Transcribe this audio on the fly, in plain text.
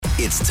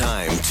It's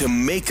time to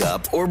make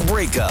up or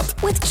break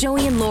up with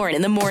Joey and Lauren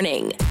in the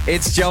morning.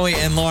 It's Joey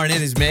and Lauren.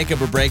 It is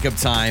makeup or breakup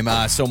time.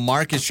 So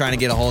Mark is trying to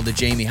get a hold of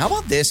Jamie. How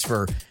about this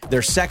for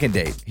their second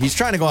date? He's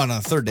trying to go out on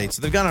a third date,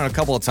 so they've gone on a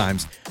couple of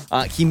times.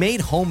 He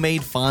made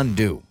homemade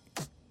fondue,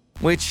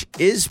 which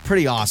is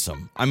pretty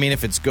awesome. I mean,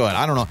 if it's good.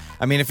 I don't know.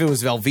 I mean, if it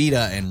was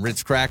Velveeta and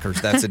Ritz crackers,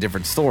 that's a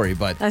different story.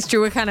 But that's true.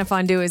 What kind of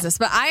fondue is this?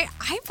 But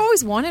I've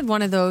always wanted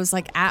one of those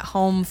like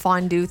at-home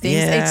fondue things.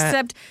 Yeah.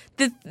 Except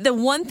the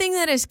one thing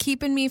that is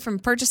keeping me from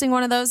purchasing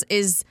one of those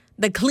is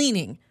the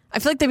cleaning. I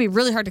feel like they'd be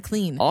really hard to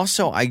clean.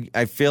 Also,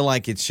 I feel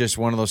like it's just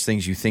one of those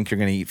things you think you're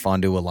going to eat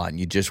fondue a lot and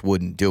you just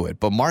wouldn't do it.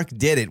 But Mark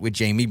did it with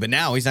Jamie, but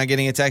now he's not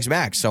getting a text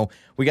back. So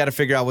we got to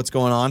figure out what's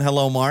going on.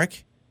 Hello, Mark.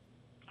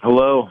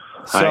 Hello.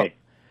 Hi.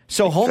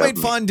 So homemade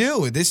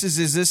fondue.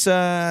 Is this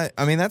I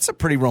mean, that's a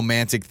pretty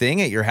romantic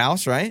thing at your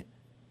house, right?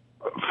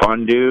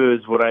 Fondue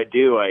is what I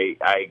do.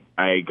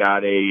 I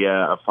got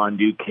a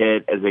fondue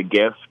kit as a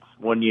gift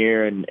one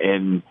year,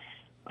 and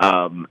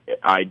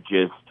I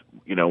just,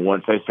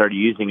 once I started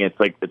using it,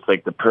 it's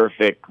like the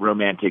perfect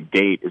romantic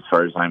date as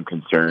far as I'm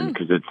concerned,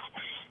 because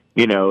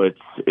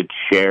it's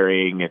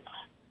sharing.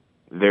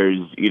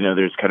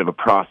 There's kind of a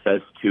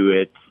process to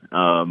it.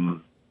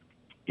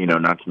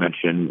 Not to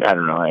mention, I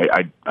don't know,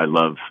 I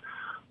love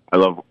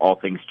all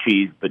things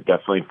cheese, but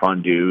definitely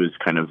fondue is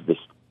kind of this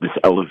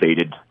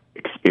elevated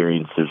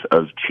experience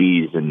of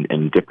cheese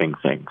and dipping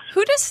things.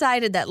 Who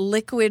decided that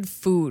liquid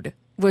food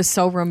was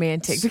so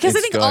romantic? Because I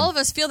think all of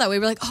us feel that way.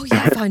 We're like, oh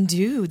yeah,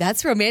 fondue,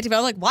 that's romantic. But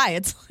I'm like, why?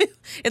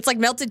 It's like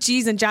melted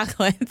cheese and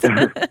chocolate.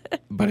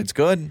 But it's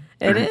good.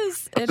 It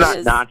is. It's not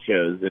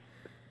nachos. It's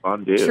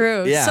fondue.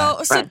 True. Yeah.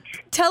 So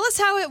tell us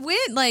how it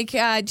went. Like,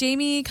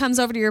 Jamie comes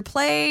over to your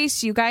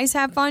place. You guys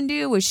have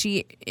fondue. Was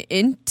she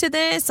into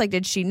this? Like,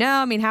 did she know?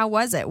 I mean, how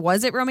was it?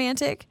 Was it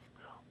romantic?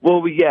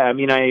 Well, we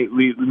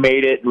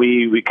made it.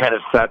 We kind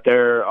of sat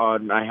there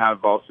on. I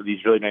have also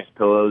these really nice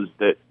pillows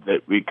that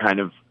we kind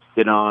of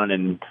sit on,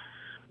 and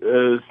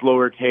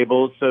slower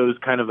tables. So it was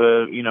kind of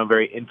a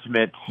very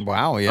intimate.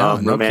 Wow. Yeah.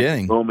 No romantic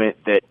kidding. moment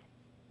that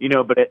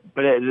But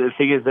the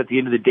thing is, at the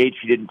end of the date,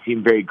 she didn't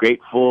seem very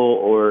grateful,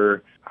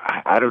 or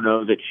I don't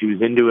know that she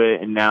was into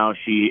it, and now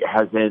she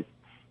hasn't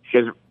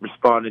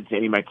responded to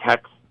any of my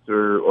texts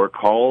or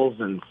calls,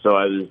 and so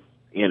I was,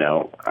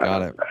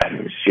 Got it.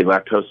 Is she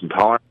lactose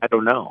intolerant? I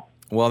don't know.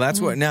 Well,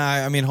 that's what. No,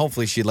 I mean,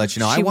 hopefully she'd let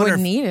you know. She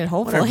wouldn't eat it.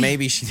 Hopefully, wonder if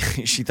maybe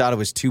she thought it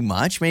was too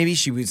much. Maybe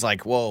she was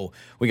like, "Whoa,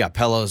 we got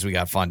pillows, we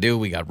got fondue,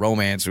 we got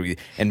romance,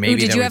 and maybe."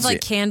 Did you have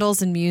like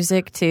candles and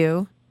music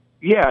too?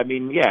 Yeah, I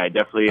mean, I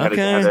definitely had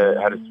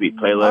a sweet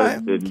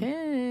playlist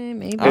and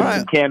maybe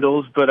some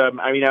candles. But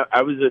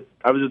I was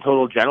a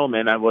total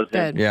gentleman. I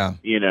wasn't. Good. Yeah.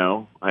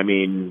 I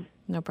mean,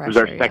 no pressure. It was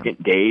our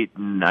second date,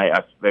 and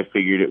I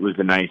figured it was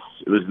a nice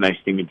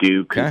thing to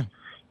do. Okay.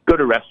 Go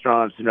to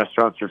restaurants, and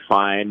restaurants are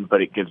fine,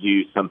 but it gives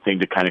you something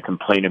to kind of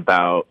complain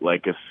about,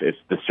 like if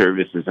the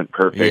service isn't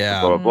perfect,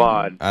 blah, blah,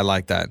 blah. I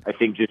like that. I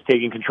think just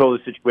taking control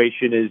of the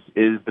situation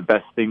is the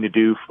best thing to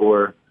do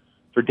for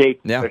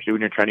dates, especially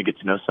when you're trying to get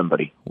to know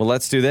somebody. Well,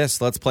 let's do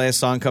this. Let's play a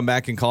song, come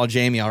back, and call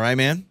Jamie. All right,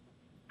 man?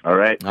 All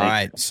right. All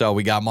right. So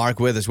we got Mark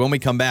with us. When we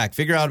come back,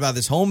 figure out about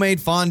this homemade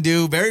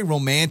fondue, very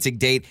romantic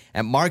date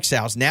at Mark's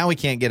house. Now we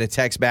can't get a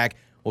text back.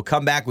 We'll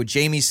come back with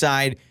Jamie's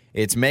side.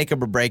 It's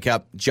Makeup or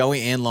Breakup,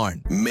 Joey and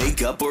Lauren.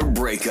 Makeup or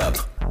Breakup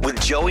with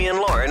Joey and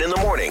Lauren in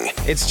the morning.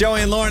 It's Joey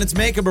and Lauren. It's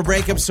Makeup or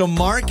Breakup. So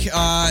Mark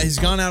has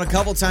gone out a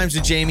couple times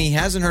with Jamie. He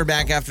hasn't heard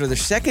back after their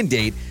second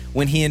date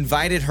when he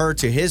invited her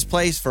to his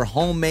place for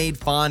homemade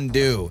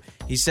fondue.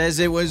 He says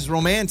it was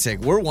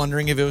romantic. We're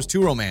wondering if it was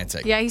too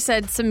romantic. Yeah, he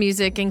said some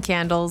music and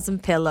candles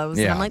and pillows.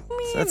 Yeah. And I'm like,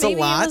 that's maybe a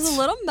lot. it was a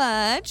little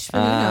much.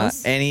 But who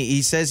knows? And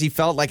he says he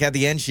felt like at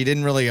the end she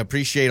didn't really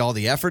appreciate all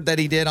the effort that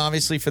he did,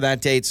 obviously, for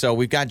that date. So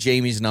we've got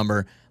Jamie's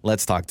number.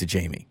 Let's talk to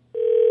Jamie.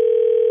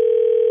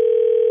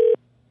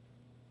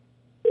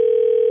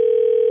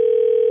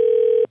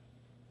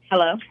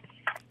 Hello.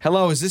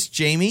 Hello, is this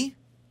Jamie?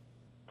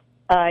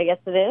 Yes,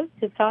 it is.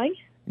 Who's calling?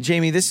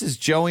 Jamie, this is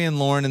Joey and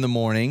Lauren in the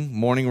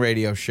morning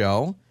radio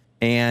show.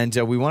 And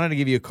we wanted to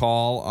give you a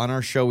call. On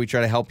our show, we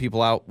try to help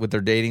people out with their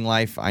dating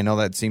life. I know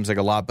that seems like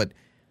a lot, but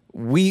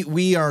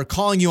we are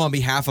calling you on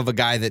behalf of a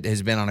guy that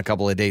has been on a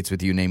couple of dates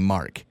with you named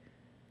Mark.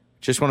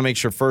 Just want to make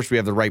sure first we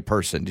have the right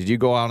person. Did you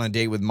go out on a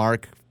date with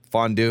Mark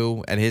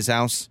Fondue at his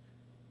house?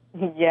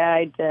 Yeah,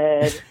 I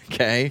did.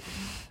 Okay.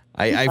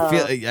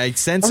 I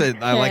sense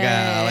like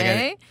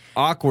an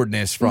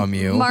awkwardness from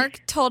you.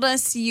 Mark told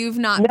us you've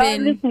not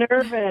been. I'm just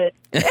nervous.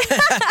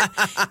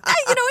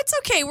 It's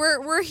okay.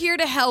 We're here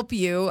to help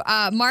you.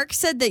 Mark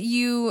said that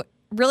you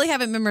really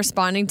haven't been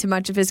responding to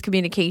much of his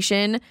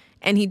communication,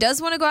 and he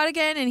does want to go out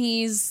again, and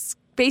he's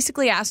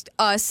basically asked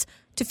us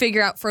to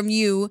figure out from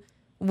you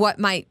what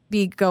might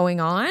be going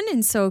on.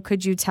 And so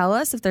could you tell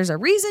us if there's a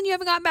reason you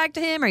haven't gotten back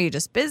to him? Are you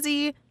just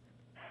busy?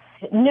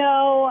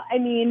 No, I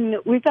mean,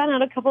 we've gone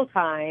out a couple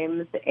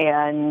times,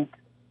 and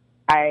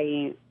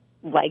I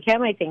like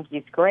him. I think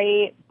he's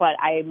great, but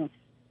I'm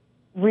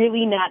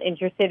really not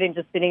interested in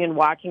just sitting and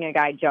watching a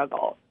guy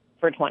juggle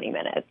for 20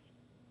 minutes.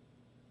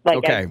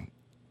 Okay.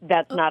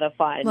 that's not a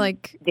fun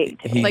Like- date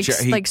to He me.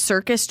 Like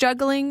circus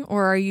juggling,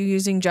 or are you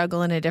using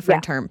juggle in a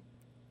different term?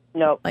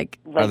 Nope. Like,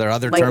 Are there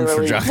other terms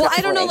for literally- juggling? well,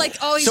 I don't know. Like,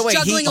 oh, he's wait,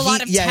 juggling a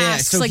lot of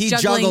tasks. So like he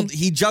juggling.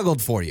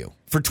 juggled for you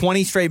for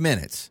 20 straight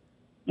minutes.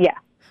 Yeah.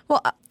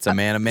 Well, It's a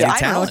man of many I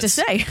talents. don't know what to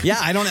say. Yeah,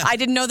 I don't know. I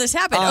didn't know this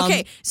happened.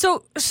 Okay,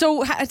 so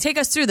take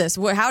us through this.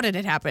 How did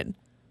it happen?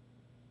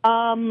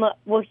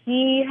 Well,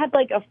 he had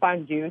like a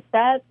fondue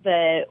set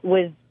that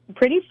was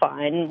pretty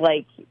fun.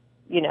 Like,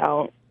 you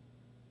know,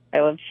 I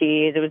love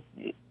cheese. It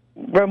was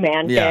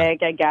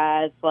romantic, I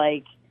guess.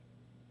 Like,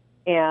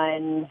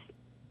 and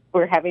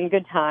we're having a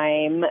good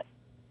time.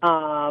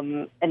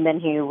 And then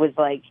he was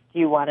like, "Do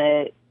you want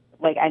to?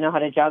 Like, I know how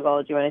to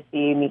juggle. Do you want to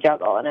see me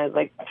juggle?" And I was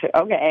like,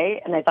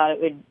 "Okay." And I thought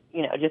it would,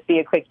 you know, just be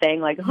a quick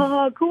thing, like,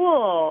 "Oh,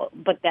 cool."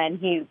 But then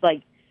he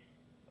like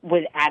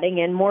was adding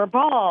in more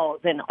balls,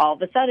 and all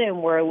of a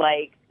sudden we're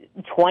like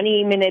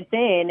 20 minutes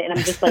in, and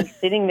I'm just like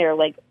sitting there,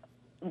 like,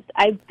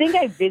 I think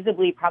I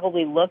visibly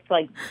probably looked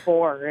like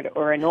bored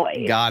or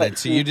annoyed. Got but it.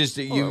 So you just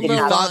you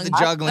little thought long. the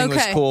juggling was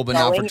Okay. cool, but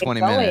not for Going and 20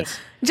 going. minutes.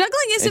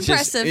 Juggling is It's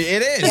just- impressive.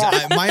 it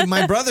is.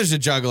 My brother's a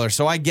juggler,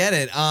 so I get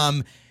it.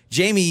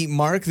 Jamie,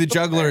 Mark, the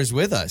juggler, is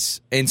with us,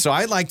 and so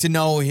I'd like to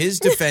know his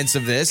defense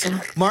of this.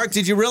 Mark,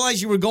 did you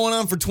realize you were going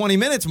on for 20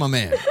 minutes, my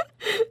man?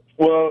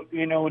 Well,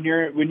 you know, when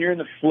you're in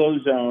the flow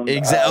zone, Flow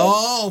it-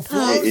 zone.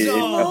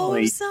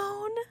 definitely-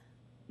 zone.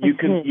 you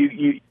can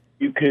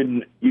you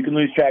can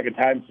lose track of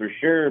time for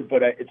sure.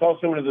 But it's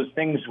also one of those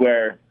things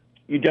where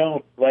you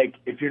don't, like,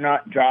 if you're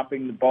not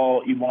dropping the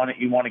ball, you want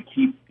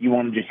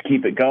to just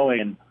keep it going.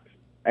 And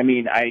I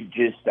mean, I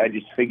just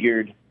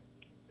figured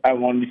I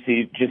wanted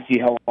to see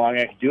how long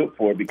I could do it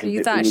for, because You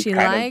it thought was she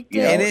kind of, liked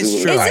you know, it? It is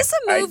was- true. Is this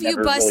a I'd move you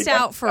never bust really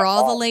done out for that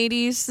all the ball.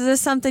 ladies? Is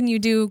this something you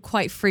do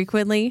quite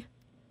frequently?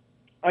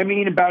 I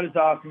mean, about as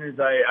often as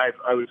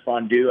I would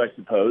fondue, I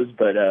suppose.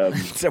 But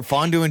It's a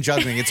fondue and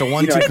juggling. It's a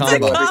 1-2 You know,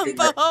 combo. everything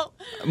that-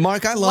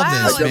 Mark, I love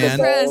Wow, this, I'm man.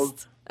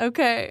 impressed.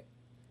 Okay.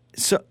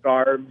 So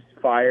Scarves,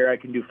 fire. I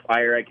can do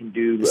fire. I can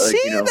do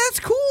see, you know, that's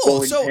cool.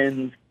 bowling So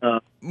pins.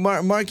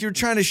 Mark, you're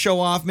trying to show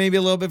off maybe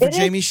a little bit for It is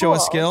Jamie, show a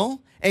cool.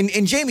 skill. And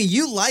Jamie,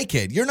 you like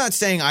it. You're not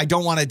saying I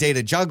don't want to date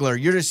a juggler.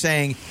 You're just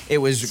saying it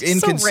was so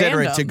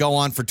inconsiderate random. to go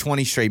on for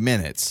 20 straight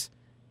minutes.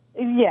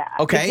 Yeah.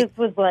 Okay. It just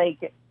was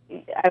like,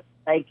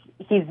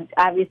 he's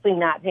obviously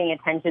not paying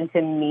attention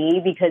to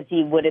me, because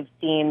he would have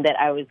seen that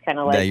I was kind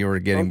of like, That you were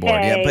getting bored.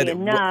 okay, Yeah, but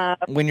enough.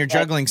 when you're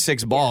juggling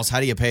 6 balls, how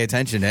do you pay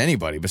attention to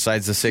anybody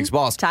besides the 6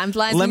 balls? Time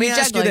flies Let when me you're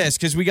ask juggling. you this,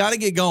 because we got to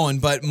get going.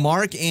 But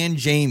Mark and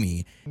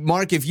Jamie,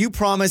 Mark, if you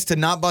promise to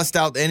not bust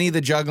out any of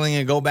the juggling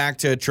and go back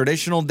to a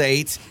traditional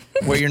date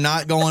where you're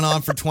not going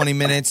on for 20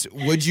 minutes,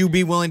 would you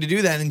be willing to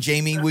do that? And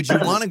Jamie, would you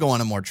want to go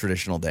on a more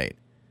traditional date?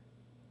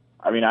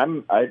 I mean, I'd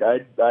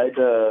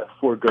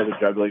forego the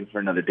juggling for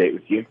another date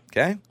with you.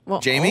 Okay, Well,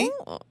 Jamie.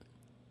 oh.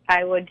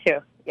 I would too.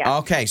 Yeah.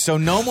 Okay, so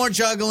no more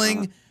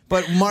juggling.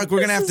 But Mark,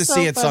 we're gonna have to This is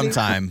see so it funny.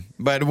 sometime.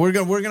 But we're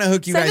gonna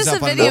hook you Send guys us a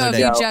up on video another of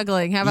date. you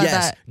juggling. How about Yes,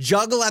 that?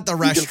 juggle at the You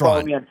can follow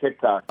restaurant. me on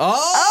TikTok.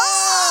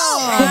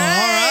 Oh, all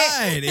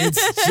right.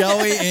 It's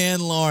Joey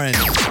and Lauren.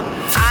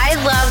 I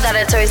love that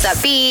it's always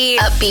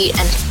upbeat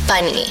and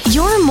funny.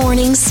 Your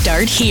mornings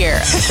start here.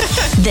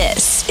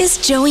 This is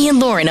Joey and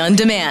Lauren on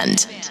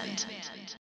demand.